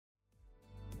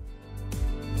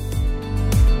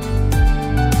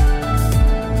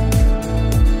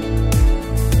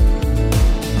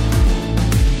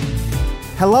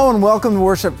Hello and welcome to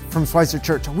worship from Schweitzer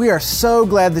Church. We are so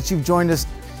glad that you've joined us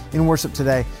in worship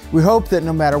today. We hope that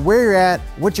no matter where you're at,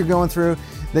 what you're going through,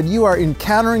 that you are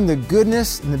encountering the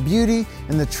goodness and the beauty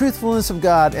and the truthfulness of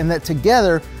God, and that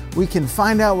together we can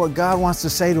find out what God wants to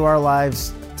say to our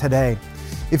lives today.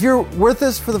 If you're with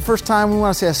us for the first time, we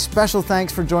want to say a special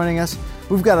thanks for joining us.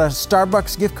 We've got a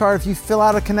Starbucks gift card. If you fill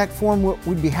out a Connect form,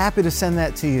 we'd be happy to send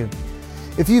that to you.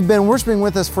 If you've been worshiping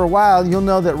with us for a while, you'll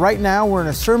know that right now we're in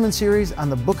a sermon series on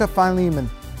the book of Philemon.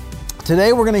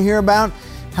 Today we're going to hear about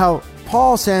how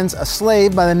Paul sends a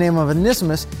slave by the name of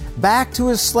Onesimus back to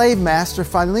his slave master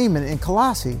Philemon in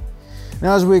Colossae.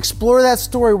 Now, as we explore that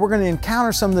story, we're going to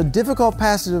encounter some of the difficult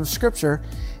passages of Scripture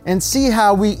and see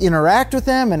how we interact with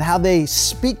them and how they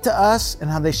speak to us and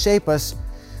how they shape us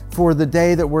for the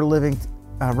day that we're living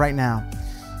right now.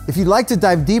 If you'd like to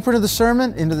dive deeper into the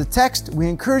sermon, into the text, we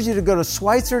encourage you to go to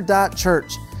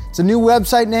schweitzer.church. It's a new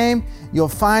website name. You'll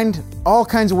find all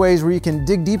kinds of ways where you can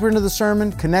dig deeper into the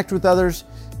sermon, connect with others,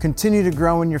 continue to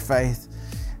grow in your faith.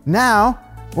 Now,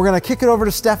 we're going to kick it over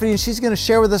to Stephanie, and she's going to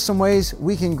share with us some ways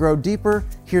we can grow deeper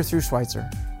here through Schweitzer.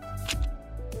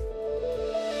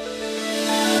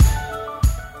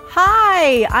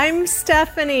 Hi, I'm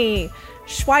Stephanie.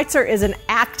 Schweitzer is an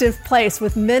active place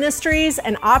with ministries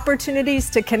and opportunities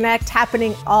to connect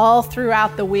happening all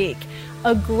throughout the week.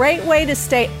 A great way to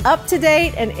stay up to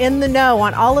date and in the know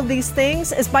on all of these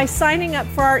things is by signing up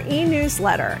for our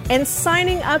e-newsletter. And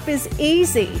signing up is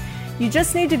easy. You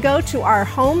just need to go to our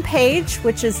homepage,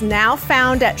 which is now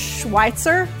found at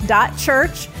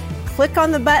schweitzer.church. Click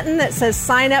on the button that says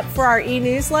sign up for our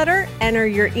e-newsletter, enter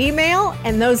your email,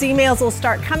 and those emails will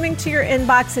start coming to your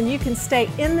inbox and you can stay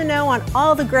in the know on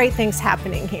all the great things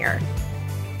happening here.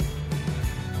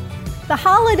 The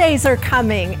holidays are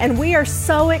coming, and we are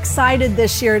so excited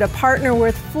this year to partner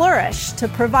with Flourish to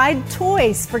provide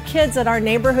toys for kids at our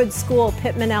neighborhood school,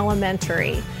 Pittman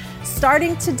Elementary.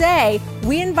 Starting today,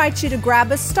 we invite you to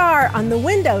grab a star on the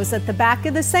windows at the back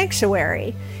of the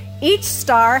sanctuary. Each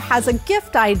star has a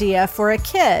gift idea for a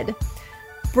kid.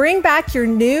 Bring back your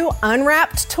new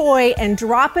unwrapped toy and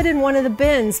drop it in one of the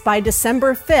bins by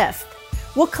December 5th.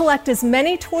 We'll collect as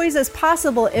many toys as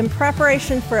possible in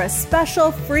preparation for a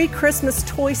special free Christmas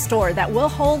toy store that we'll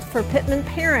hold for Pittman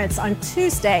parents on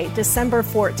Tuesday, December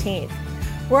 14th.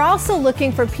 We're also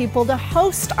looking for people to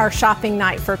host our shopping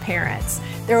night for parents.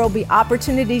 There will be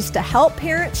opportunities to help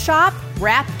parents shop,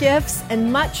 wrap gifts,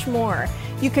 and much more.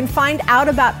 You can find out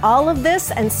about all of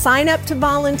this and sign up to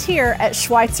volunteer at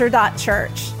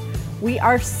schweitzer.church. We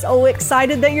are so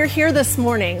excited that you're here this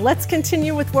morning. Let's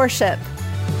continue with worship.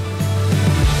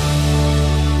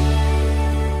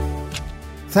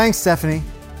 Thanks, Stephanie.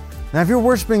 Now, if you're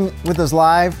worshiping with us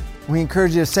live, we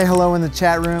encourage you to say hello in the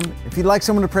chat room. If you'd like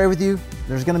someone to pray with you,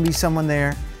 there's going to be someone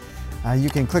there. You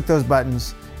can click those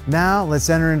buttons. Now, let's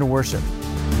enter into worship.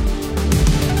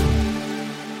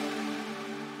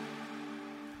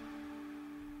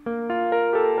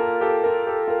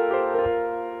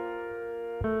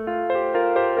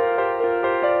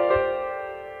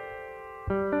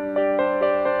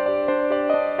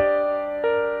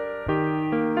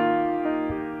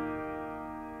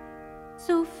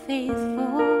 So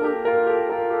faithful,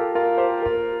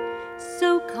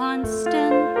 so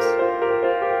constant,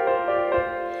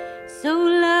 so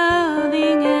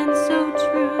loving and so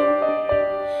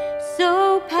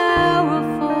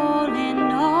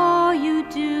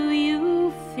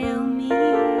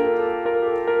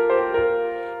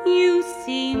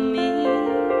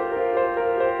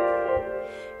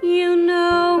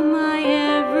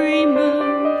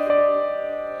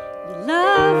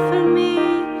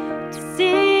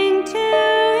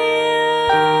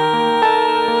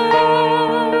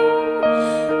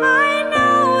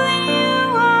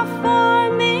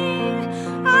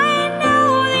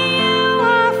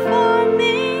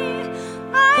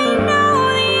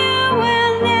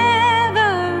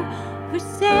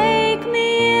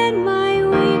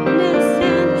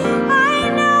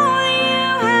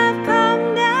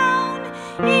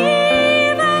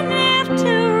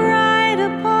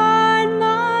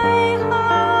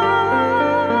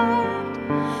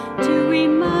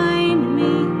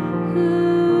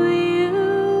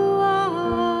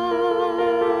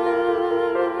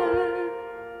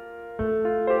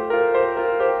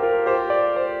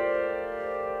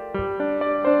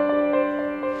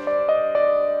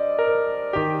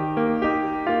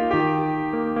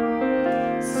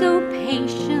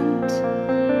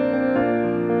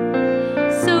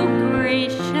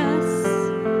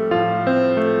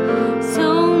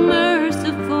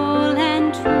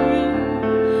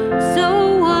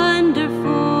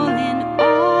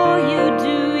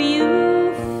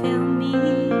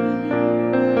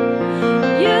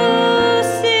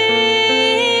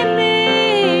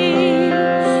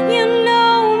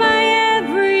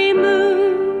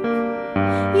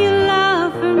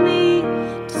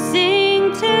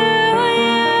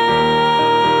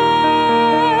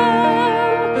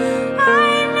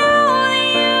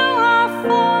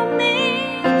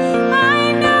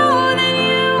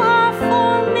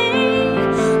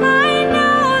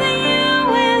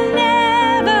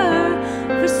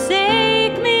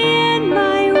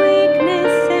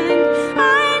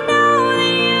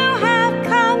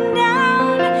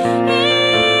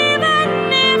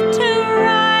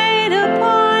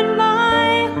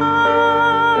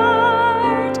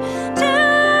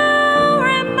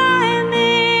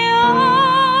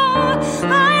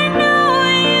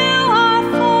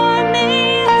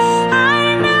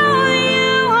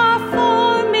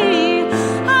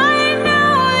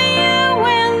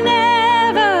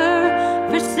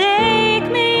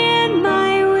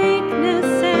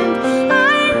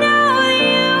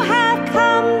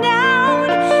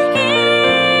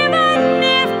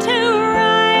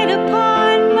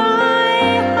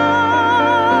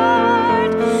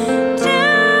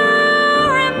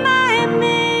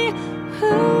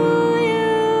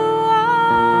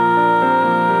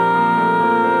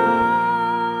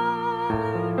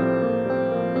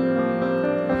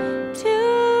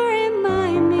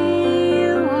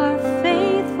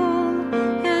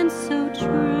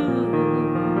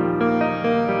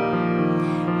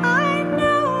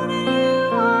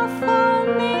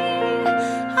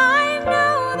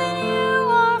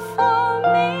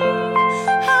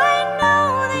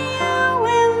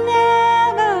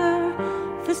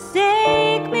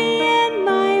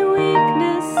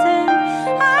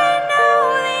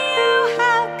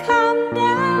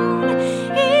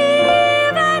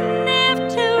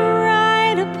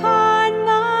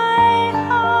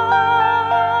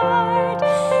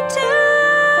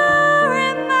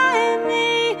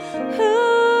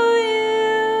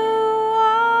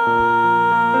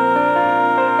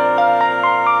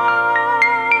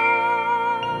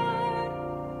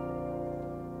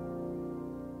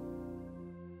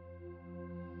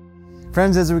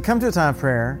Friends, as we come to a time of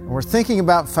prayer, and we're thinking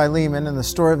about Philemon and the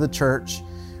story of the church,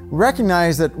 we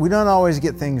recognize that we don't always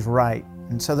get things right.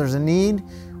 And so there's a need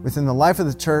within the life of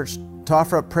the church to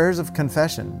offer up prayers of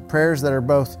confession, prayers that are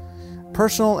both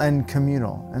personal and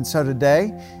communal. And so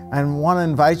today, I want to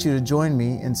invite you to join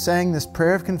me in saying this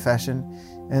prayer of confession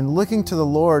and looking to the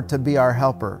Lord to be our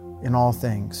helper in all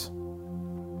things.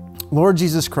 Lord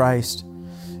Jesus Christ,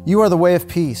 you are the way of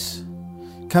peace.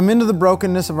 Come into the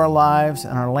brokenness of our lives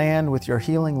and our land with your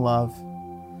healing love.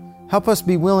 Help us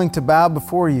be willing to bow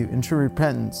before you in true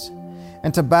repentance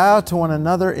and to bow to one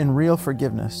another in real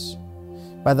forgiveness.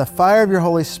 By the fire of your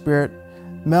Holy Spirit,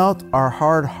 melt our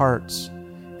hard hearts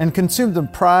and consume the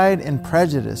pride and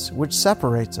prejudice which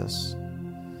separates us.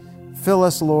 Fill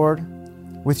us, Lord,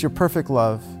 with your perfect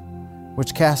love,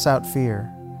 which casts out fear,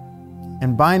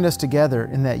 and bind us together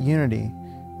in that unity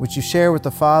which you share with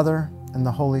the Father and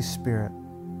the Holy Spirit.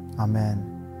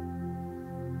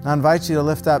 Amen. I invite you to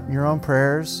lift up your own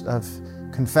prayers of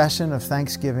confession, of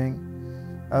thanksgiving,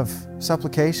 of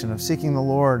supplication, of seeking the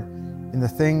Lord in the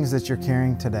things that you're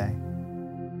carrying today.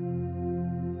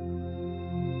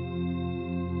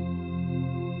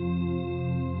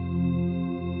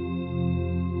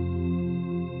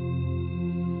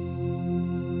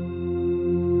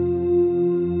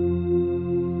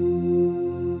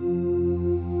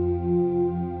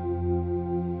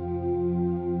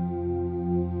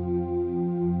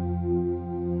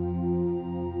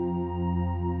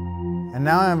 And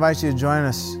now I invite you to join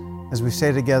us as we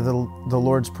say together the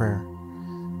Lord's Prayer.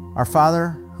 Our Father,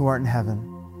 who art in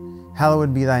heaven,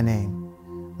 hallowed be thy name.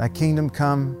 Thy kingdom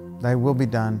come, thy will be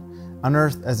done, on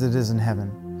earth as it is in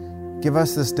heaven. Give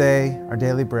us this day our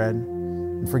daily bread,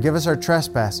 and forgive us our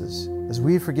trespasses, as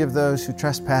we forgive those who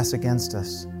trespass against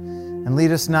us. And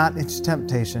lead us not into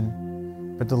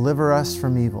temptation, but deliver us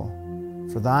from evil.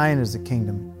 For thine is the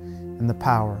kingdom, and the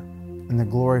power, and the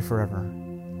glory forever.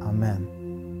 Amen.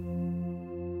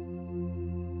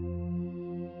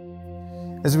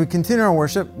 As we continue our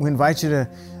worship, we invite you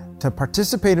to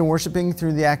participate in worshiping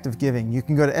through the act of giving. You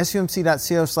can go to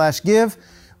sumc.co/give,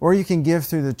 or you can give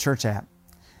through the church app.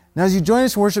 Now, as you join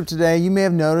us in worship today, you may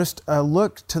have noticed a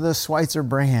look to the Schweitzer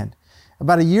brand.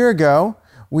 About a year ago,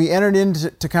 we entered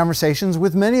into conversations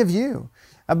with many of you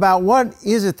about what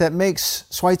is it that makes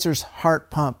Schweitzer's heart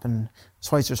pump and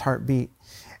Schweitzer's heart beat.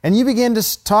 And you began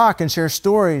to talk and share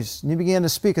stories, and you began to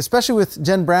speak, especially with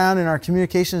Jen Brown and our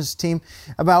communications team,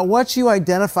 about what you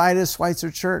identified as Schweitzer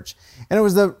Church. And it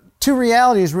was the two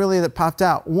realities really that popped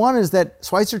out. One is that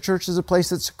Schweitzer Church is a place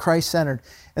that's Christ-centered,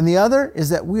 and the other is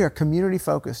that we are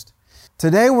community-focused.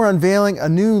 Today we're unveiling a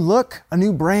new look, a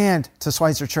new brand to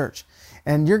Schweitzer Church.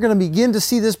 And you're going to begin to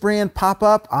see this brand pop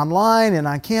up online and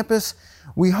on campus.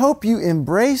 We hope you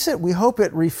embrace it. We hope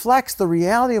it reflects the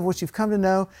reality of what you've come to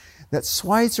know, that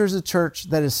Schweitzer is a church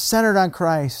that is centered on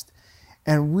Christ,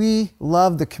 and we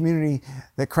love the community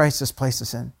that Christ has placed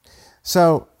us in.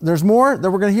 So there's more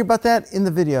that we're going to hear about that in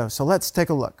the video. So let's take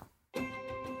a look.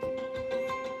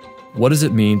 What does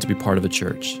it mean to be part of a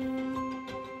church?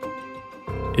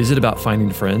 Is it about finding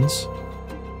friends,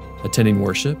 attending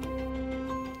worship,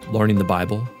 learning the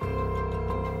Bible,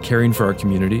 caring for our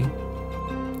community?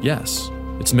 Yes,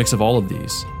 it's a mix of all of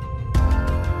these.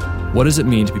 What does it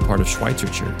mean to be part of Schweitzer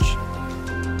Church?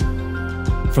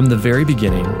 From the very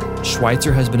beginning,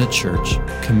 Schweitzer has been a church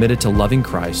committed to loving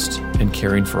Christ and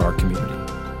caring for our community.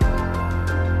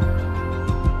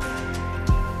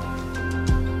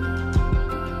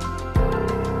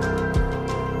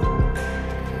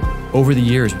 Over the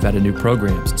years, we've added new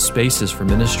programs and spaces for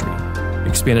ministry,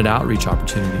 expanded outreach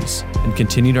opportunities, and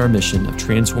continued our mission of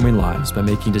transforming lives by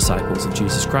making disciples of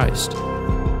Jesus Christ.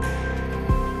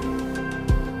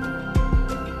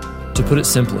 To put it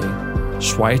simply,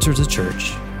 Schweitzer is a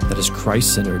church that is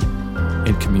Christ-centered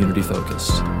and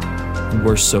community-focused, and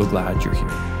we're so glad you're here.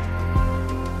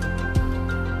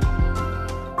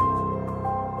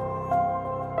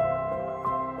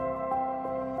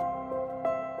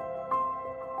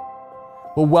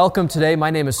 Well, welcome today.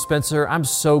 My name is Spencer. I'm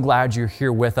so glad you're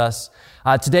here with us.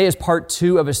 Today is part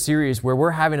 2 of a series where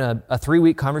we're having a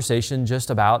 3-week conversation just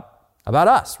about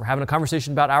us. We're having a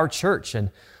conversation about our church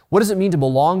and what does it mean to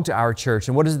belong to our church,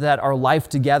 and what is it that our life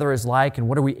together is like, and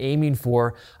what are we aiming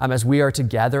for as we are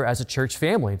together as a church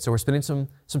family. So we're spending some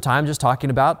time just talking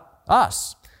about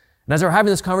us. And as we're having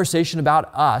this conversation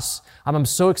about us, I'm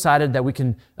so excited that we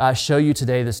can show you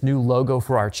today this new logo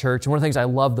for our church. And one of the things I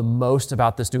love the most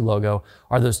about this new logo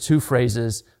are those 2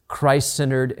 phrases,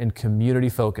 Christ-centered and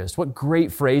community-focused. What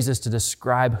great phrases to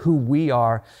describe who we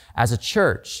are as a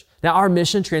church. Now, our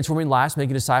mission, transforming lives,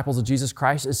 making disciples of Jesus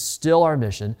Christ, is still our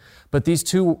mission. But these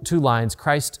two lines,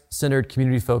 Christ-centered,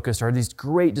 community-focused, are these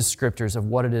great descriptors of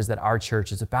what it is that our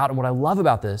church is about. And what I love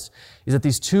about this is that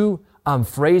these two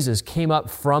phrases came up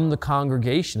from the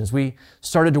congregation. As we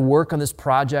started to work on this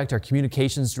project, our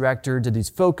communications director did these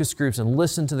focus groups and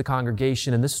listened to the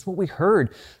congregation. And this is what we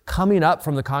heard coming up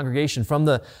from the congregation, from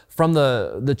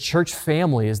the church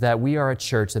family, is that we are a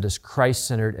church that is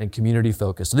Christ-centered and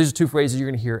community-focused. So these are two phrases you're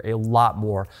going to hear a lot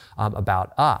more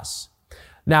about us.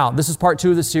 Now, this is part 2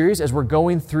 of the series. As we're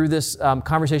going through this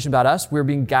conversation about us, we're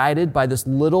being guided by this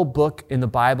little book in the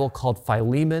Bible called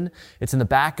Philemon. It's in the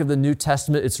back of the New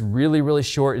Testament. It's really, really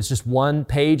short. It's just one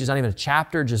page. It's not even a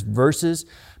chapter, just verses.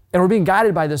 And we're being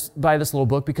guided by this little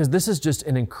book because this is just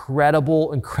an incredible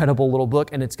little book.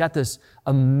 And it's got this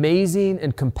amazing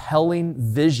and compelling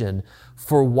vision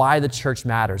for why the church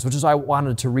matters, which is why I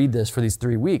wanted to read this for these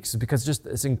 3 weeks, because just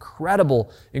this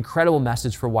incredible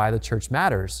message for why the church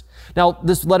matters. Now,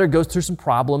 this letter goes through some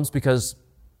problems because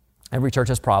every church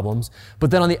has problems.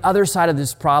 But then on the other side of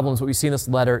these problems, what we see in this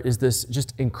letter is this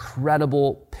just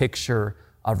incredible picture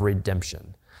of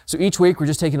redemption. So each week, we're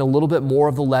just taking a little bit more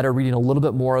of the letter, reading a little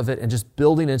bit more of it, and just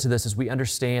building into this as we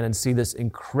understand and see this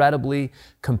incredibly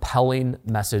compelling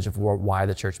message of why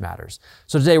the church matters.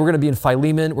 So today, we're going to be in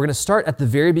Philemon. We're going to start at the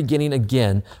very beginning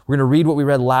again. We're going to read what we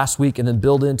read last week and then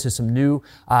build into some new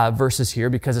verses here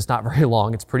because it's not very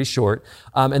long. It's pretty short.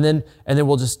 And then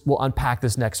we'll unpack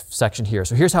this next section here.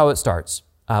 So here's how it starts.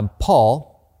 Paul,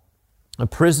 a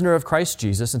prisoner of Christ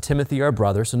Jesus, and Timothy, our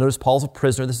brother. So notice Paul's a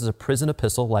prisoner. This is a prison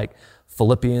epistle like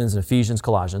Philippians and Ephesians,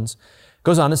 Colossians.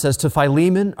 Goes on and says, to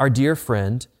Philemon, our dear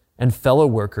friend and fellow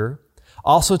worker,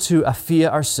 also to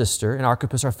Apphia, our sister, and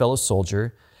Archippus, our fellow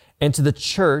soldier, and to the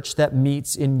church that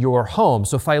meets in your home.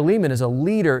 So Philemon is a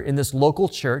leader in this local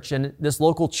church, and this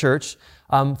local church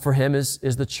for him is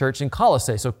the church in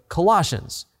Colossae, so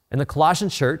Colossians. And the Colossian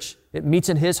church, it meets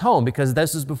in his home because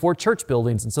this is before church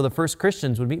buildings. And so the first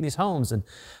Christians would meet in these homes. And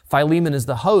Philemon is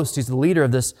the host. He's the leader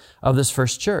of this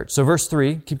first church. So verse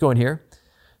 3, keep going here.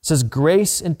 It says,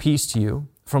 grace and peace to you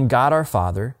from God our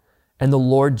Father and the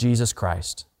Lord Jesus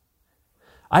Christ.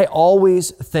 I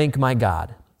always thank my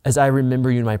God as I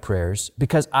remember you in my prayers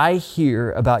because I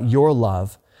hear about your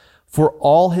love for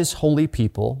all his holy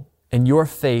people and your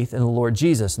faith in the Lord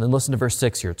Jesus. And then listen to verse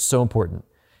 6 here. It's so important.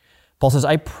 Paul says,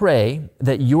 I pray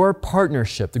that your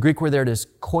partnership, the Greek word there is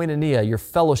koinonia, your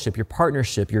fellowship, your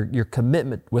partnership, your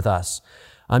commitment with us,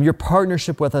 your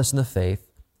partnership with us in the faith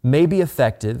may be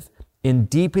effective in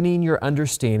deepening your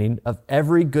understanding of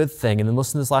every good thing. And then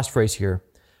listen to this last phrase here.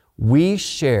 We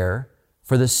share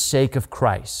for the sake of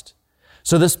Christ.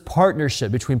 So this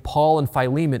partnership between Paul and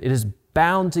Philemon, it is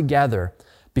bound together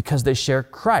because they share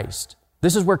Christ.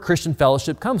 This is where Christian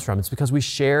fellowship comes from. It's because we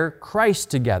share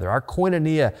Christ together. Our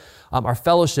koinonia, our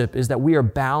fellowship is that we are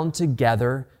bound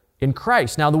together in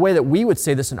Christ. Now, the way that we would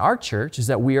say this in our church is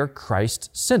that we are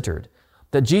Christ-centered,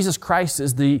 that Jesus Christ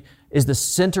is the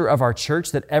center of our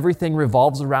church, that everything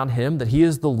revolves around him, that he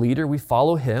is the leader, we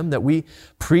follow him, that we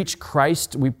preach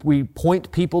Christ, we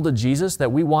point people to Jesus,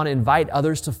 that we want to invite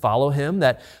others to follow him,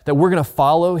 that we're going to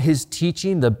follow his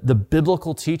teaching, the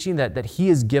biblical teaching that he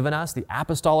has given us, the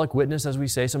apostolic witness, as we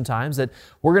say sometimes, that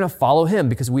we're going to follow him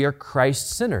because we are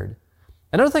Christ-centered.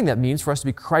 Another thing that means for us to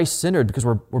be Christ-centered because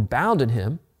we're bound in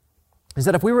him is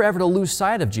that if we were ever to lose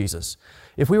sight of Jesus,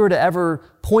 if we were to ever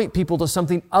point people to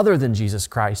something other than Jesus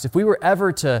Christ, if we were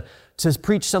ever to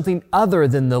preach something other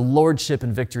than the lordship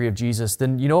and victory of Jesus,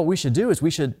 then you know what we should do is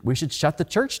we should shut the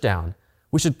church down.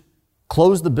 We should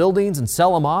close the buildings and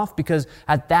sell them off because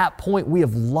at that point we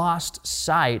have lost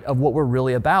sight of what we're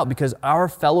really about because our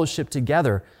fellowship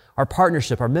together, our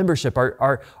partnership, our membership,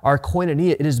 our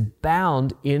koinonia, it is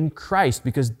bound in Christ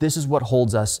because this is what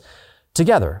holds us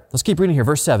together. Let's keep reading here.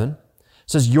 Verse 7. It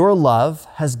says, your love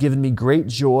has given me great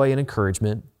joy and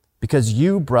encouragement because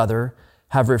you, brother,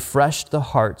 have refreshed the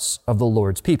hearts of the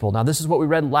Lord's people. Now, this is what we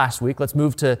read last week. Let's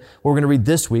move to what we're going to read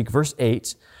this week, verse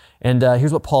 8. And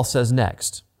here's what Paul says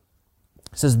next.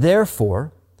 It says,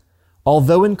 therefore,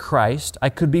 although in Christ I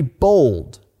could be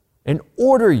bold and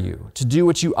order you to do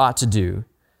what you ought to do,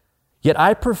 yet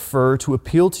I prefer to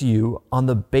appeal to you on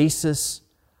the basis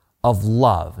of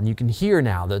love. And you can hear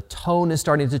now the tone is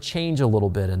starting to change a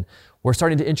little bit, and we're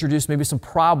starting to introduce maybe some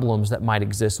problems that might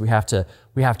exist we have to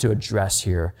address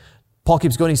here. Paul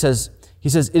keeps going. He says,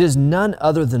 it is none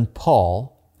other than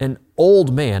Paul, an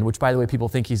old man, which by the way, people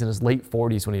think he's in his late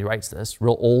 40s when he writes this,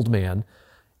 real old man,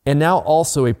 and now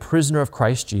also a prisoner of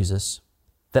Christ Jesus,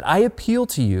 that I appeal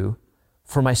to you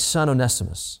for my son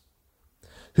Onesimus,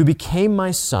 who became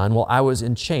my son while I was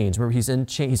in chains. Remember, he's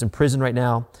in prison right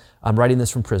now. I'm writing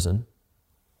this from prison.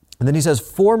 And then he says,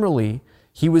 formerly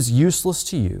he was useless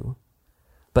to you,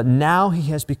 but now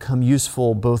he has become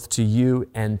useful both to you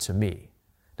and to me.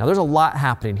 Now, there's a lot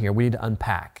happening here we need to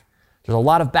unpack. There's a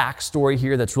lot of backstory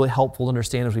here that's really helpful to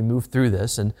understand as we move through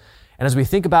this. And as we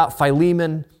think about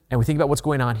Philemon and we think about what's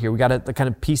going on here, we got to kind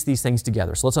of piece these things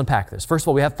together. So let's unpack this. First of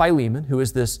all, we have Philemon, who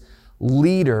is this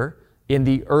leader in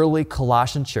the early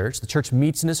Colossian church. The church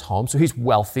meets in his home, so he's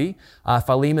wealthy.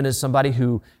 Philemon is somebody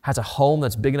who has a home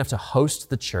that's big enough to host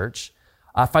the church.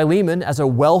 Philemon, as a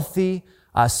wealthy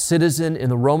citizen in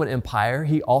the Roman Empire,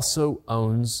 he also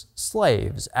owns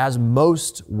slaves, as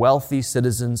most wealthy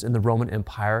citizens in the Roman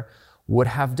Empire would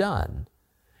have done.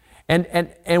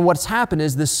 And what's happened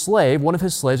is this slave, one of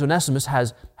his slaves, Onesimus,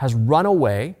 has run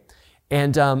away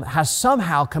and has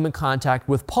somehow come in contact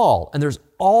with Paul. And there's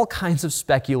all kinds of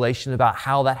speculation about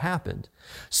how that happened.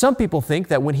 Some people think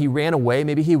that when he ran away,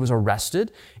 maybe he was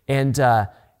arrested, and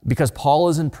because Paul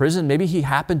is in prison, maybe he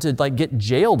happened to get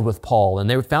jailed with Paul, and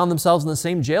they found themselves in the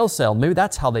same jail cell. Maybe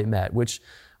that's how they met, which,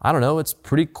 I don't know, it's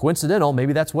pretty coincidental.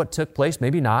 Maybe that's what took place,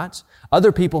 maybe not.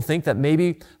 Other people think that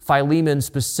maybe Philemon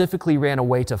specifically ran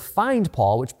away to find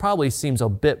Paul, which probably seems a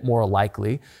bit more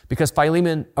likely, because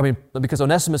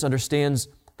Onesimus understands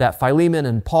that Philemon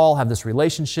and Paul have this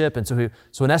relationship, and so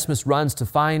Onesimus runs to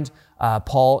find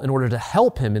Paul in order to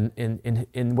help him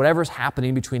in whatever's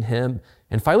happening between him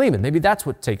and Philemon. Maybe that's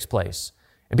what takes place.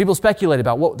 And people speculate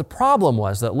about what the problem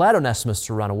was that led Onesimus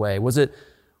to run away. Was it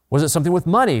something with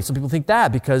money? Some people think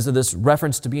that because of this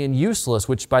reference to being useless,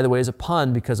 which, by the way, is a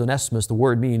pun because Onesimus, the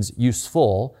word means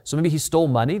useful. So maybe he stole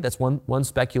money. That's one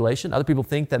speculation. Other people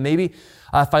think that maybe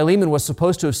Philemon was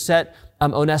supposed to have set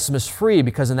Onesimus free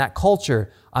because in that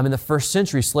culture, in the first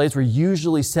century, slaves were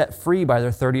usually set free by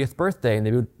their 30th birthday and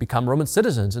they would become Roman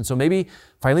citizens. And so maybe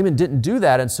Philemon didn't do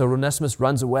that, and so Onesimus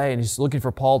runs away and he's looking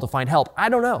for Paul to find help. I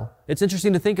don't know. It's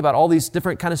interesting to think about all these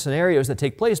different kind of scenarios that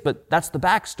take place, but that's the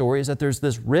backstory, is that there's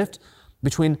this rift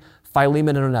between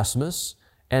Philemon and Onesimus,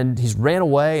 and he's ran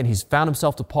away and he's found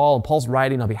himself to Paul, and Paul's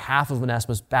writing on behalf of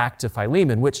Onesimus back to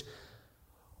Philemon, which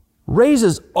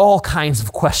raises all kinds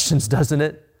of questions, doesn't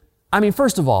it?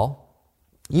 First of all,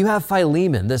 you have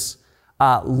Philemon, this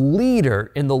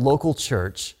leader in the local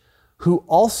church, who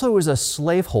also is a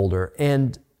slaveholder,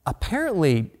 and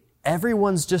apparently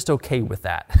everyone's just okay with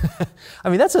that.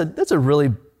 That's a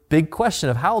really big question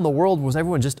of how in the world was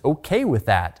everyone just okay with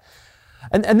that?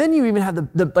 And then you even have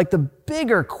the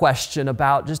bigger question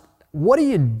about just what do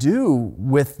you do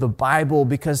with the Bible?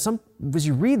 Because as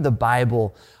you read the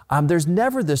Bible, there's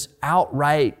never this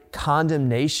outright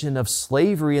condemnation of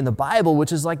slavery in the Bible,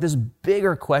 which is this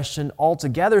bigger question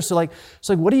altogether. So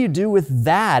what do you do with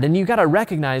that? And you got to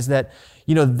recognize that,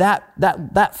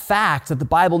 that fact that the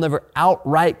Bible never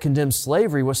outright condemns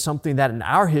slavery was something that in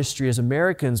our history as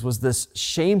Americans was this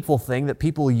shameful thing that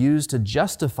people used to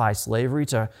justify slavery,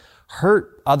 to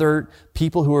hurt other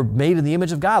people who are made in the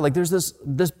image of God. There's this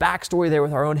backstory there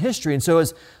with our own history. And so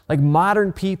as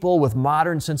modern people with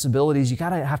modern sensibilities, you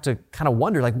have to kind of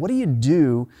wonder, what do you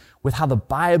do with how the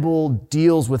Bible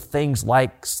deals with things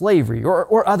like slavery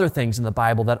or other things in the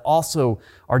Bible that also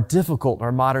are difficult in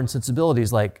our modern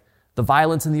sensibilities, like the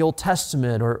violence in the Old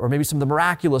Testament, or maybe some of the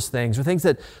miraculous things, or things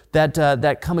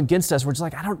that come against us. We're just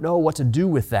I don't know what to do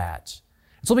with that.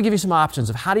 So let me give you some options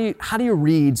of how do you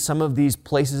read some of these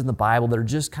places in the Bible that are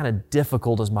just kind of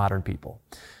difficult as modern people.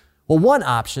 Well, one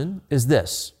option is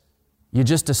this. You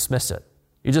just dismiss it.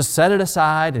 You just set it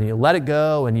aside and you let it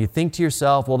go, and you think to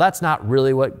yourself, well, that's not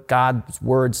really what God's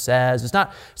word says. It's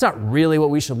not really what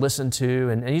we should listen to,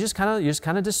 and you just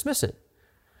kind of dismiss it,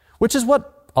 which is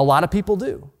what a lot of people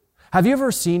do. Have you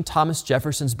ever seen Thomas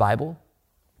Jefferson's Bible?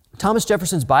 Thomas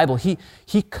Jefferson's Bible, he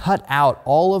cut out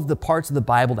all of the parts of the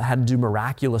Bible that had to do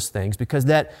miraculous things because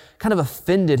that kind of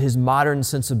offended his modern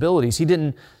sensibilities. He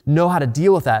didn't know how to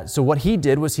deal with that. So what he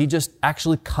did was he just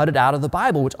actually cut it out of the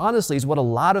Bible, which honestly is what a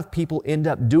lot of people end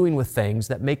up doing with things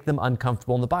that make them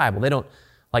uncomfortable in the Bible. They don't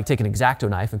take an X-Acto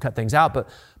knife and cut things out,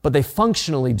 but they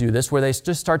functionally do this where they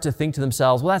just start to think to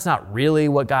themselves, well, that's not really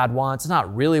what God wants. It's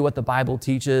not really what the Bible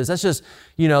teaches. That's just,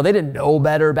 they didn't know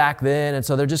better back then. And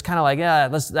so they're just kind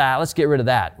of let's get rid of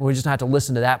that. We just don't have to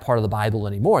listen to that part of the Bible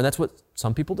anymore. And that's what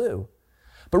some people do.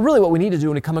 But really what we need to do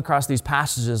when we come across these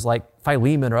passages like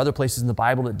Philemon or other places in the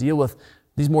Bible that deal with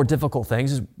these more difficult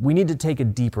things is we need to take a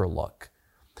deeper look.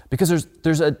 Because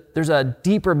there's a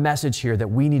deeper message here that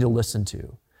we need to listen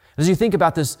to. As you think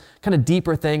about this kind of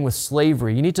deeper thing with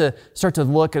slavery, you need to start to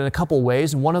look in a couple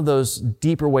ways, and one of those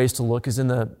deeper ways to look is in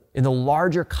the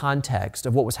larger context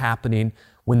of what was happening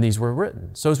when these were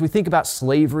written. So as we think about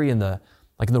slavery in the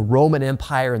like in the Roman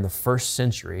Empire in the first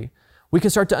century, we can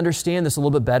start to understand this a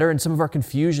little bit better, and some of our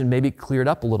confusion may be cleared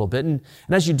up a little bit. And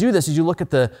as you do this, as you look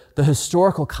at the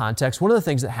historical context, one of the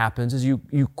things that happens is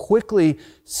you quickly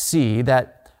see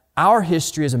that our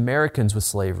history as Americans with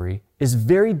slavery is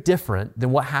very different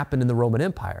than what happened in the Roman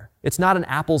Empire. It's not an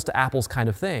apples to apples kind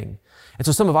of thing. And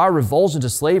so some of our revulsion to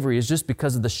slavery is just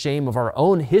because of the shame of our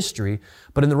own history.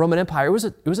 But in the Roman Empire, it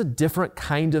was a different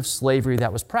kind of slavery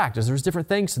that was practiced. There's different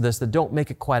things to this that don't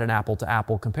make it quite an apple to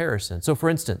apple comparison. So for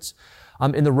instance,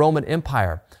 in the Roman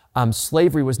Empire,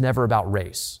 slavery was never about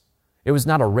race. It was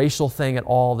not a racial thing at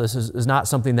all. This is not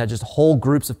something that just whole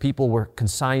groups of people were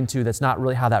consigned to. That's not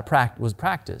really how that was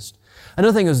practiced.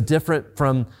 Another thing that was different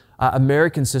from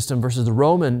American system versus the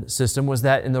Roman system was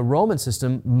that in the Roman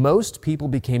system, most people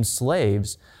became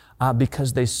slaves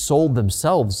because they sold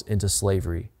themselves into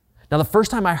slavery. Now, the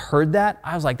first time I heard that,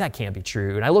 I was like, that can't be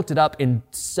true. And I looked it up in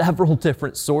several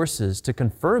different sources to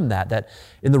confirm that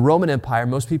in the Roman Empire,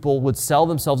 most people would sell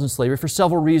themselves in slavery for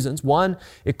several reasons. One,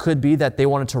 it could be that they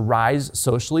wanted to rise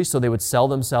socially, so they would sell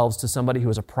themselves to somebody who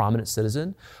was a prominent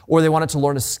citizen, or they wanted to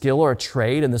learn a skill or a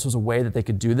trade, and this was a way that they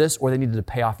could do this, or they needed to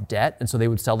pay off debt, and so they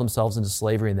would sell themselves into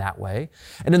slavery in that way.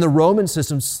 And in the Roman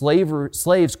system,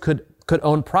 slaves could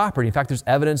own property. In fact, there's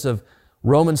evidence of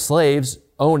Roman slaves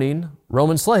owning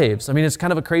Roman slaves. I mean, it's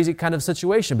kind of a crazy kind of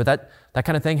situation, but that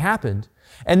kind of thing happened.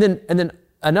 And then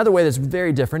another way that's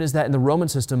very different is that in the Roman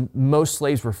system, most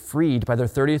slaves were freed by their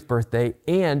 30th birthday,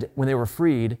 and when they were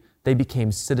freed, they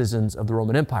became citizens of the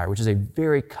Roman Empire, which is a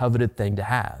very coveted thing to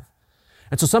have.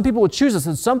 And so some people would choose this,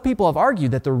 and some people have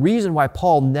argued that the reason why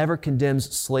Paul never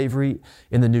condemns slavery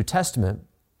in the New Testament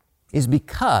is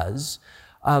because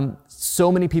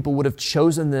so many people would have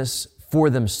chosen this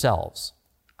for themselves.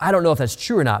 I don't know if that's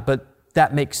true or not, but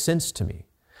that makes sense to me.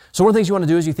 So one of the things you want to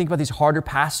do is you think about these harder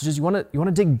passages, you want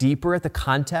to dig deeper at the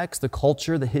context, the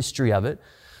culture, the history of it.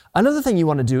 Another thing you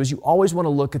want to do is you always want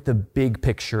to look at the big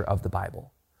picture of the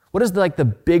Bible. What does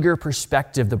the bigger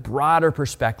perspective, the broader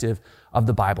perspective of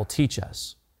the Bible teach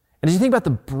us? And as you think about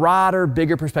the broader,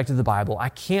 bigger perspective of the Bible, I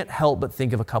can't help but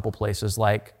think of a couple places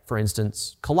like, for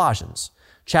instance, Colossians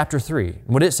chapter 3, and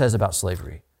what it says about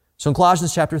slavery. So in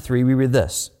Colossians chapter 3, we read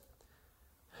this: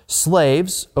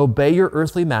 "Slaves, obey your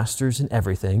earthly masters in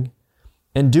everything,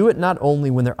 and do it not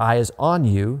only when their eye is on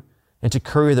you and to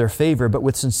curry their favor, but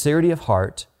with sincerity of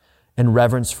heart and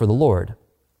reverence for the Lord.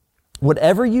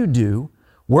 Whatever you do,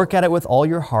 work at it with all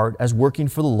your heart as working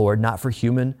for the Lord, not for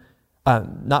human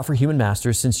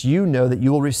masters, since you know that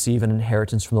you will receive an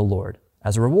inheritance from the Lord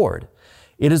as a reward.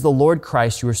 It is the Lord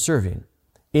Christ you are serving.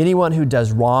 Anyone who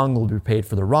does wrong will be paid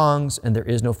for their wrongs, and there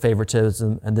is no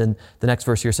favoritism." And then the next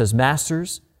verse here says,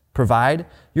 "Masters, provide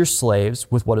your slaves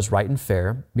with what is right and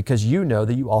fair, because you know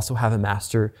that you also have a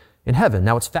master in heaven."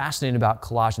 Now, what's fascinating about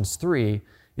Colossians 3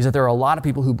 is that there are a lot of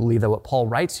people who believe that what Paul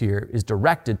writes here is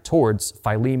directed towards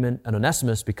Philemon and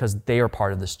Onesimus because they are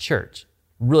part of this church.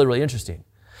 Really, really interesting.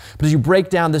 But as you break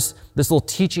down this little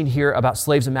teaching here about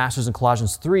slaves and masters in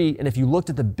Colossians 3, and if you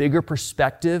looked at the bigger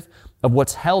perspective of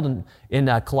what's held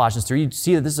in Colossians 3, you'd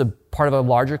see that this is a part of a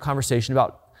larger conversation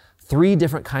about three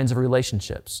different kinds of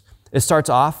relationships. It starts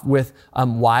off with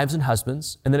wives and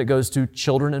husbands, and then it goes to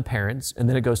children and parents, and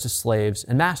then it goes to slaves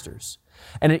and masters.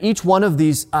 And in each one of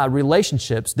these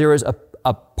relationships, there is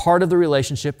a part of the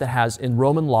relationship that has, in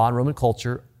Roman law and Roman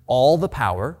culture, all the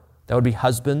power. That would be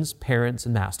husbands, parents,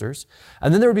 and masters.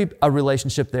 And then there would be a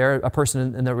relationship there, a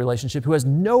person in that relationship who has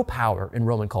no power in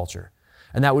Roman culture.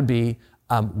 And that would be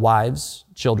wives,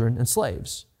 children, and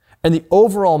slaves. And the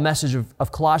overall message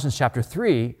of Colossians chapter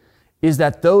 3 is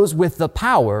that those with the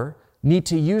power need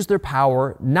to use their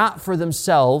power not for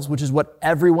themselves, which is what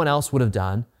everyone else would have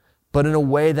done, but in a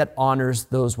way that honors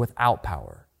those without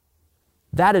power.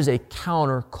 That is a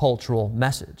countercultural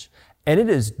message. And it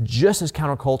is just as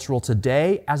countercultural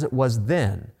today as it was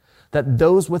then, that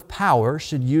those with power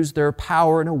should use their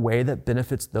power in a way that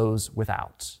benefits those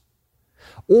without.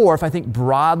 Or if I think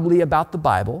broadly about the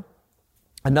Bible,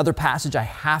 another passage I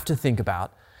have to think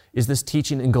about is this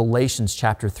teaching in Galatians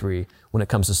chapter 3 when it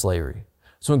comes to slavery.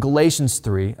 So in Galatians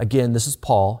 3, again, this is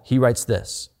Paul, he writes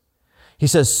this. He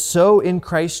says, "So in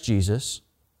Christ Jesus,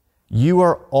 you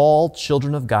are all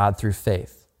children of God through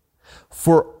faith.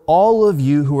 For all of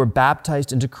you who are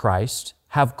baptized into Christ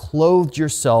have clothed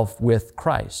yourself with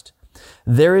Christ.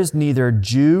 There is neither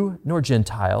Jew nor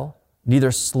Gentile,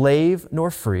 neither slave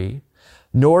nor free,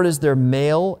 nor is there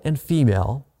male and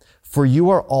female, for you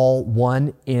are all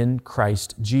one in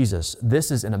Christ Jesus."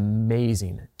 This is an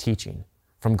amazing teaching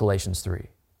from Galatians 3.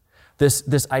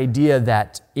 this idea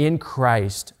that in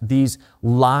Christ, these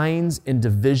lines and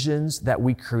divisions that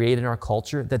we create in our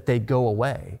culture, that they go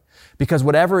away. Because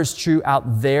whatever is true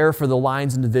out there for the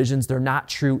lines and divisions, they're not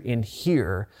true in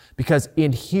here. Because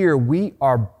in here, we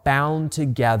are bound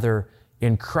together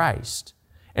in Christ.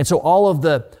 And so all of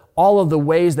the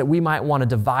ways that we might want to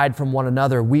divide from one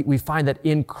another, we find that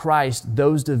in Christ,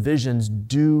 those divisions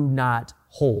do not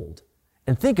hold.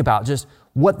 And think about just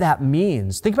what that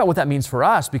means. Think about what that means for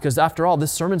us, because after all,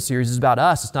 this sermon series is about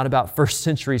us. It's not about first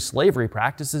century slavery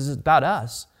practices. It's about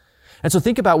us. And so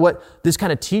think about what this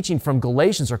kind of teaching from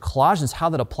Galatians or Colossians, how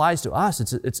that applies to us.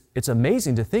 It's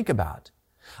amazing to think about.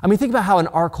 I mean, think about how in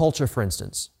our culture, for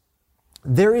instance,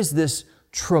 there is this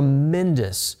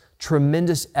tremendous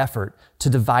effort to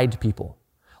divide people.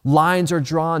 Lines are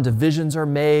drawn, divisions are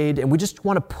made, and we just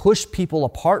want to push people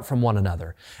apart from one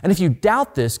another. And if you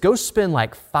doubt this, go spend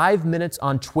like 5 minutes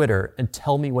on Twitter and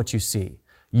tell me what you see.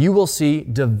 You will see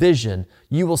division.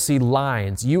 You will see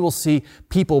lines. You will see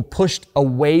people pushed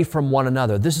away from one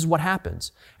another. This is what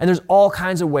happens. And there's all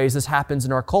kinds of ways this happens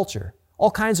in our culture. All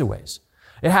kinds of ways.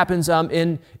 It happens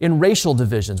in racial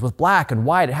divisions with black and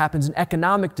white. It happens in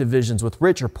economic divisions with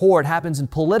rich or poor. It happens in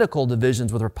political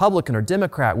divisions with Republican or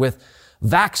Democrat, with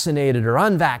vaccinated or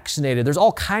unvaccinated. There's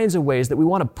all kinds of ways that we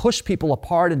want to push people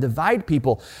apart and divide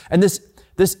people. And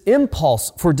this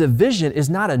impulse for division is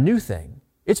not a new thing.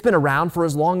 It's been around for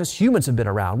as long as humans have been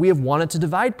around. We have wanted to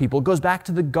divide people. It goes back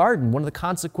to the garden. One of the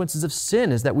consequences of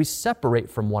sin is that we separate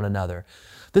from one another.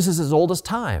 This is as old as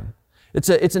time. It's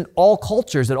in all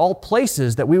cultures, at all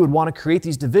places, that we would want to create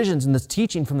these divisions. And this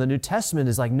teaching from the New Testament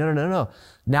is like, no.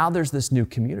 Now there's this new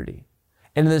community.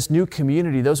 And in this new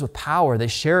community, those with power, they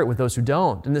share it with those who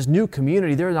don't. In this new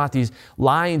community, there are not these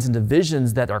lines and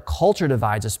divisions that our culture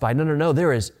divides us by. No.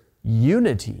 There is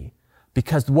unity.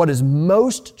 Because what is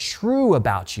most true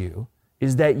about you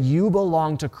is that you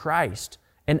belong to Christ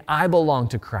and I belong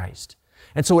to Christ.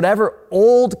 And so whatever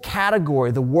old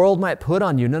category the world might put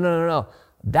on you, no.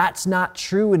 That's not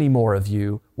true anymore of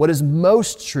you. What is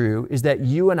most true is that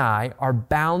you and I are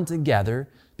bound together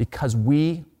because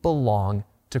we belong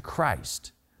to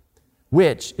Christ,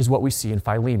 which is what we see in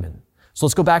Philemon. So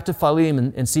let's go back to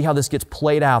Philemon and see how this gets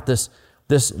played out, this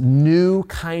new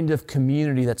kind of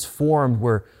community that's formed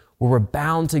where we're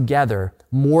bound together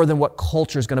more than what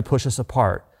culture is going to push us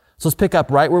apart. So let's pick up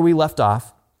right where we left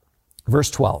off, verse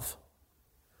 12.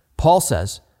 Paul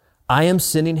says, I am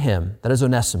sending him, that is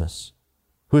Onesimus,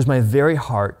 who is my very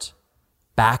heart,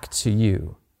 back to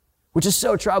you. Which is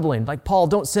so troubling. Like, Paul,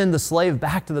 don't send the slave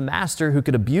back to the master who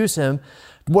could abuse him.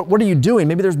 What are you doing?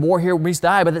 Maybe there's more here when we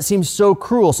die, but that seems so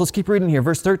cruel. So let's keep reading here.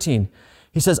 Verse 13.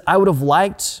 He says, I would have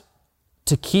liked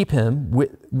to keep him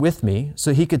with me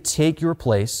so he could take your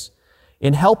place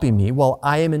in helping me while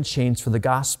I am in chains for the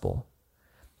gospel.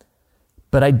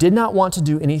 But I did not want to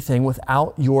do anything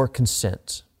without your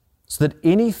consent, so that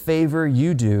any favor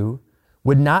you do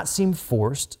would not seem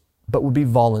forced, but would be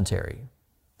voluntary.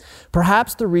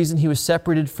 Perhaps the reason he was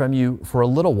separated from you for a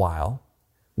little while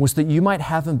was that you might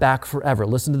have him back forever.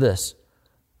 Listen to this.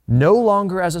 No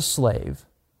longer as a slave,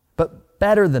 but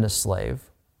better than a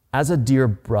slave, as a dear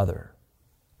brother.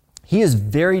 He is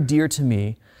very dear to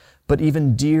me, but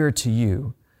even dearer to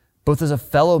you, both as a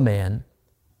fellow man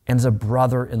and as a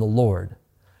brother in the Lord.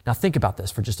 Now think about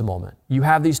this for just a moment. You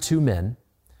have these two men,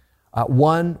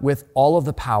 one with all of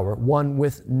the power, one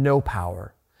with no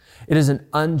power. It is an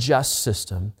unjust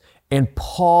system. And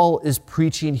Paul is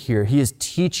preaching here, he is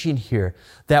teaching here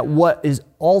that what is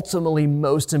ultimately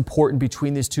most important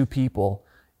between these two people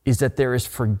is that there is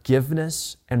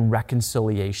forgiveness and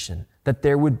reconciliation, that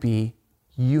there would be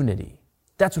unity.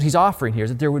 That's what he's offering here,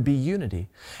 is that there would be unity.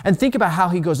 And think about how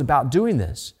he goes about doing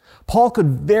this. Paul could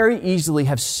very easily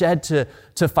have said to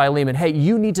Philemon, hey,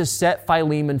 you need to set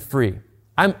Philemon free.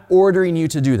 I'm ordering you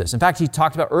to do this. In fact, he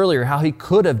talked about earlier how he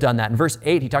could have done that. In verse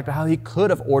 8, he talked about how he could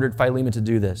have ordered Philemon to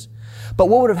do this. But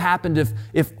what would have happened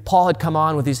if Paul had come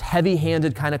on with these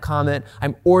heavy-handed kind of comment,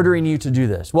 I'm ordering you to do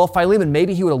this? Well, Philemon,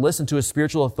 maybe he would have listened to his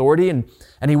spiritual authority and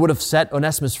he would have set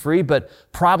Onesimus free, but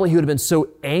probably he would have been so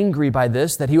angry by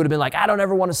this that he would have been like, I don't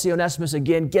ever want to see Onesimus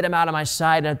again. Get him out of my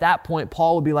sight. And at that point,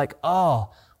 Paul would be like,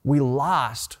 oh, we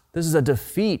lost. This is a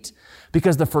defeat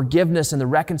because the forgiveness and the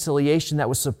reconciliation that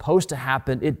was supposed to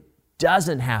happen, it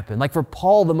doesn't happen. Like for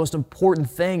Paul, the most important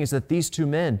thing is that these two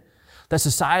men, that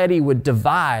society would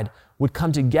divide, would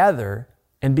come together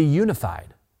and be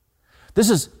unified. This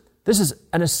is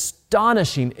an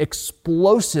astonishing,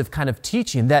 explosive kind of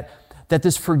teaching that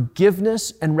this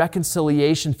forgiveness and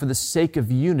reconciliation for the sake of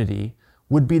unity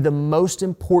would be the most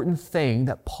important thing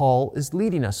that Paul is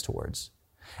leading us towards.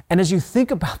 And as you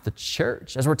think about the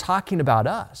church, as we're talking about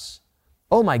us,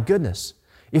 Oh my goodness.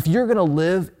 If you're going to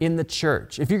live in the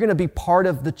church, if you're going to be part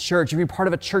of the church, if you're part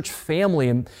of a church family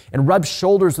and rub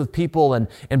shoulders with people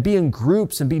and be in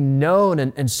groups and be known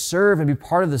and serve and be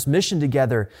part of this mission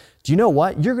together, do you know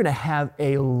what? You're going to have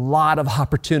a lot of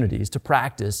opportunities to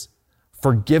practice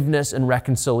forgiveness and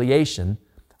reconciliation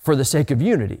for the sake of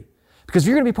unity. Because if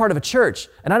you're going to be part of a church,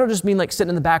 and I don't just mean like sitting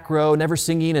in the back row, never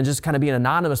singing and just kind of being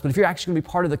anonymous, but if you're actually going to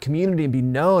be part of the community and be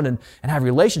known and have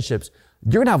relationships,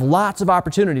 you're going to have lots of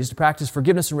opportunities to practice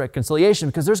forgiveness and reconciliation,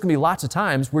 because there's going to be lots of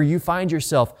times where you find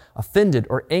yourself offended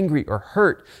or angry or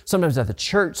hurt, sometimes at the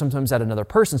church, sometimes at another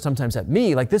person, sometimes at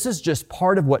me. Like, this is just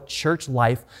part of what church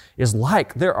life is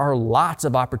like. There are lots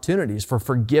of opportunities for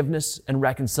forgiveness and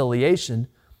reconciliation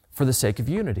for the sake of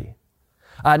unity.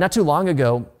 Not too long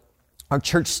ago, our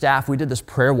church staff, we did this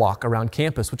prayer walk around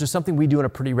campus, which is something we do on a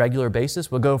pretty regular basis.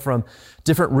 We'll go from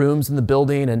different rooms in the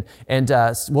building and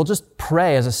we'll just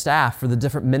pray as a staff for the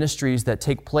different ministries that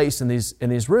take place in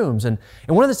these rooms. And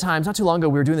one of the times, not too long ago,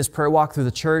 we were doing this prayer walk through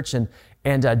the church, and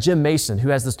Jim Mason, who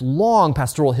has this long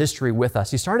pastoral history with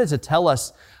us, he started to tell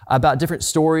us about different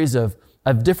stories of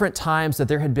different times that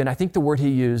there had been, I think the word he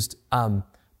used,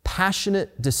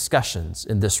 passionate discussions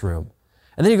in this room.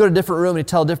 And then you go to a different room and you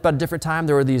tell about a different time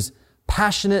there were these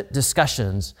passionate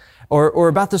discussions, or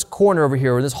about this corner over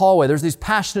here or this hallway, there's these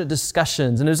passionate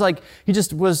discussions. And it was like he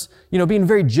just was, being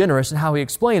very generous in how he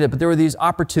explained it. But there were these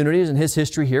opportunities in his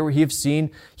history here where he have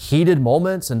seen heated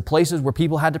moments and places where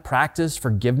people had to practice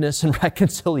forgiveness and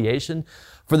reconciliation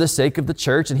for the sake of the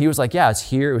church. And he was like, yeah,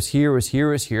 it's here, it was here, it was here,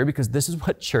 it was here, because this is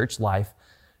what church life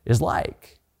is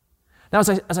like. Now,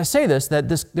 as I say this,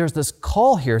 there's this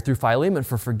call here through Philemon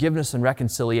for forgiveness and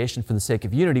reconciliation for the sake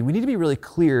of unity. We need to be really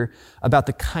clear about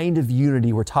the kind of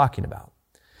unity we're talking about.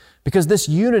 Because this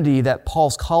unity that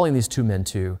Paul's calling these two men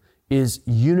to is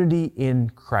unity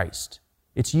in Christ.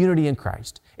 It's unity in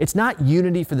Christ. It's not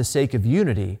unity for the sake of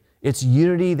unity. It's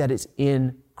unity that is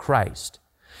in Christ.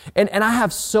 And I hear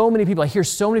so many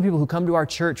people who come to our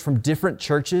church from different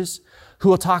churches who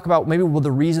will talk about maybe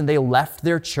the reason they left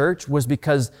their church was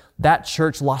because that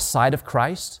church lost sight of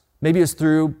Christ. Maybe it was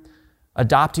through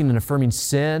adopting and affirming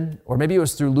sin, or maybe it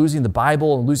was through losing the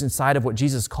Bible and losing sight of what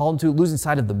Jesus called them to, losing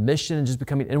sight of the mission and just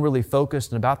becoming inwardly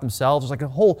focused and about themselves. There's like a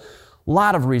whole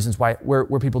lot of reasons where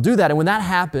people do that. And when that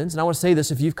happens, and I want to say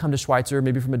this, if you've come to Schweitzer,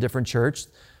 maybe from a different church,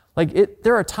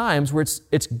 there are times where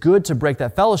it's good to break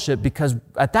that fellowship, because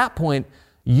at that point,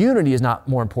 unity is not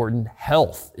more important,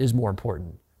 health is more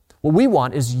important. What we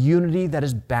want is unity that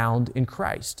is bound in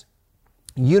Christ.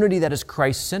 Unity that is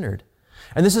Christ-centered.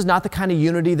 And this is not the kind of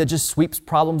unity that just sweeps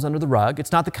problems under the rug.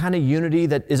 It's not the kind of unity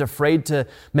that is afraid to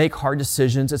make hard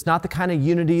decisions. It's not the kind of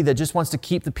unity that just wants to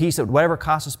keep the peace at whatever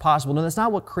cost is possible. No, that's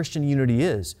not what Christian unity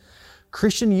is.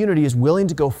 Christian unity is willing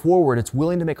to go forward. It's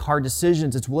willing to make hard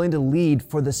decisions. It's willing to lead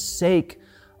for the sake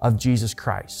of Jesus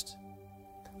Christ.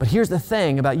 But here's the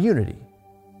thing about unity,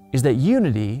 is that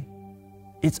unity,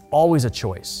 it's always a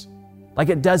choice. Like,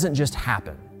 it doesn't just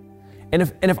happen. And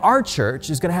if our church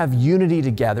is going to have unity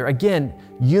together, again,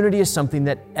 unity is something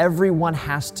that everyone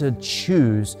has to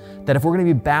choose, that if we're going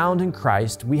to be bound in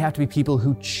Christ, we have to be people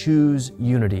who choose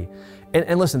unity.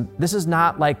 And listen, this is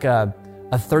not like a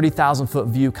 30,000-foot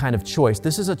view kind of choice.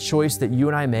 This is a choice that you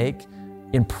and I make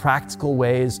in practical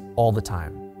ways all the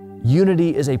time.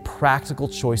 Unity is a practical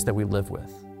choice that we live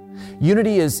with.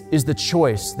 Unity is the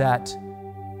choice that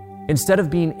instead of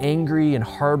being angry and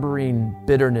harboring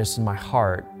bitterness in my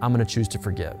heart, I'm going to choose to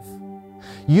forgive.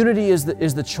 Unity is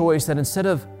the choice that instead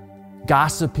of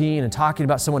gossiping and talking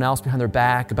about someone else behind their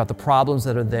back, about the problems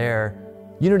that are there,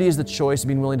 unity is the choice of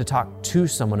being willing to talk to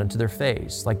someone into their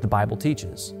face, like the Bible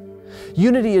teaches.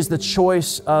 Unity is the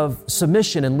choice of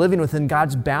submission and living within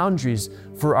God's boundaries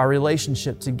for our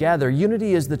relationship together.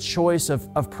 Unity is the choice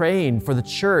of praying for the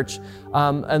church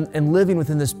and living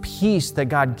within this peace that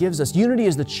God gives us. Unity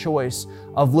is the choice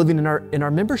of living in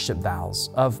our membership vows,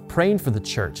 of praying for the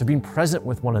church, of being present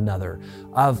with one another,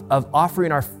 of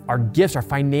offering our gifts, our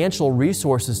financial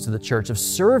resources to the church, of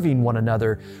serving one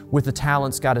another with the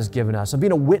talents God has given us, of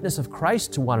being a witness of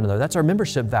Christ to one another. That's our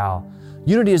membership vow.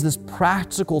 Unity is this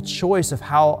practical choice of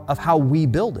how we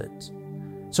build it.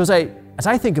 So as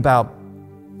I think about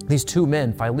these two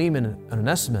men, Philemon and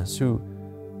Onesimus, who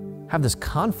have this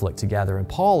conflict together, and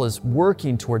Paul is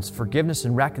working towards forgiveness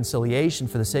and reconciliation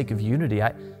for the sake of unity,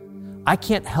 I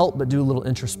can't help but do a little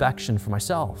introspection for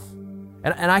myself.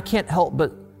 And I can't help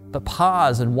but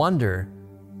pause and wonder,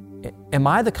 am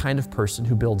I the kind of person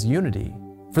who builds unity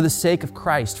for the sake of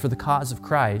Christ, for the cause of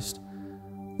Christ?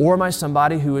 Or am I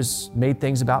somebody who has made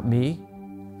things about me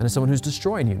and is someone who's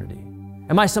destroying unity?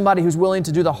 Am I somebody who's willing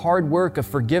to do the hard work of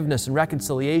forgiveness and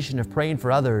reconciliation, of praying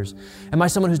for others? Am I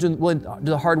someone who's willing to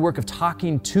do the hard work of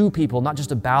talking to people, not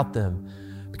just about them?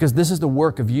 Because this is the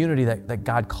work of unity that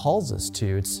God calls us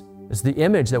to. It's the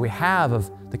image that we have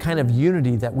of the kind of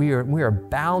unity that we are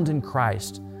bound in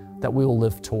Christ that we will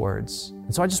live towards.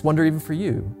 And so I just wonder, even for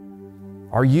you,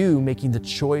 are you making the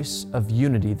choice of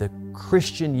unity, the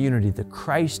Christian unity, the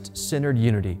Christ-centered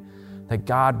unity that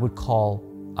God would call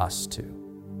us to?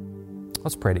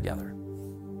 Let's pray together.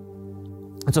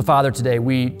 And so, Father, today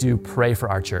we do pray for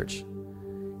our church.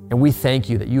 And we thank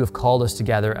you that you have called us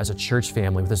together as a church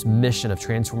family with this mission of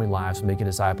transforming lives and making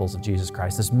disciples of Jesus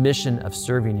Christ, this mission of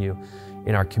serving you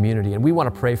in our community. And we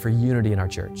want to pray for unity in our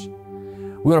church.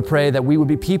 We want to pray that we would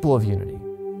be people of unity,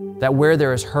 that where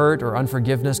there is hurt or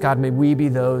unforgiveness, God, may we be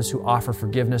those who offer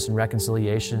forgiveness and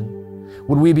reconciliation.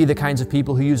 Would we be the kinds of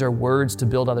people who use our words to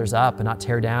build others up and not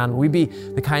tear down? Would we be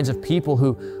the kinds of people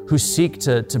who seek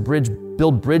to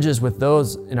build bridges with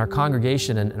those in our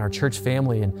congregation and our church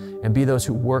family and be those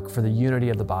who work for the unity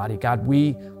of the body? God,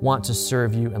 we want to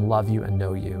serve you and love you and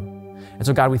know you. And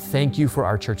so, God, we thank you for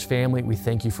our church family. We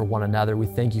thank you for one another. We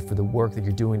thank you for the work that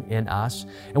you're doing in us.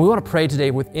 And we want to pray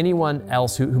today with anyone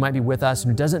else who might be with us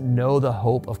and who doesn't know the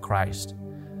hope of Christ.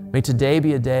 May today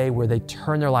be a day where they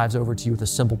turn their lives over to you with a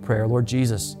simple prayer. Lord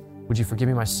Jesus, would you forgive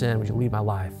me my sin? Would you lead my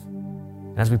life?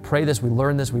 And as we pray this, we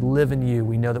learn this, we live in you.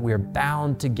 We know that we are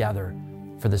bound together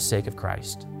for the sake of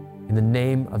Christ. In the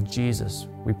name of Jesus,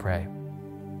 we pray.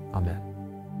 Amen.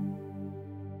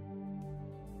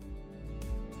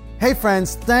 Hey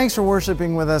friends, thanks for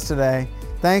worshiping with us today.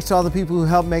 Thanks to all the people who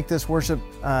helped make this worship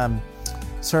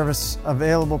service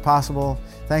possible.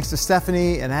 Thanks to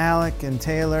Stephanie and Alec and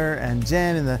Taylor and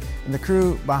Jen and the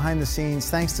crew behind the scenes.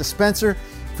 Thanks to Spencer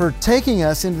for taking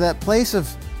us into that place of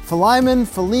Philemon,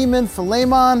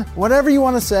 whatever you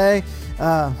want to say,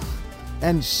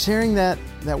 and sharing that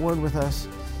word with us.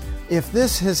 If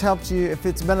this has helped you, if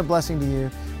it's been a blessing to you,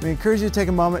 we encourage you to take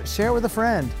a moment, share it with a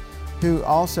friend who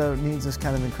also needs this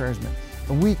kind of encouragement.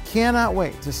 And we cannot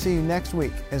wait to see you next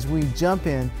week as we jump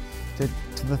in to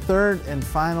the third and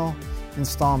final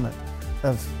installment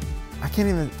of,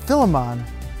 Philemon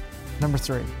number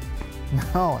 3.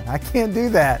 No, I can't do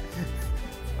that.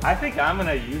 I think I'm going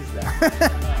to use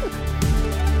that.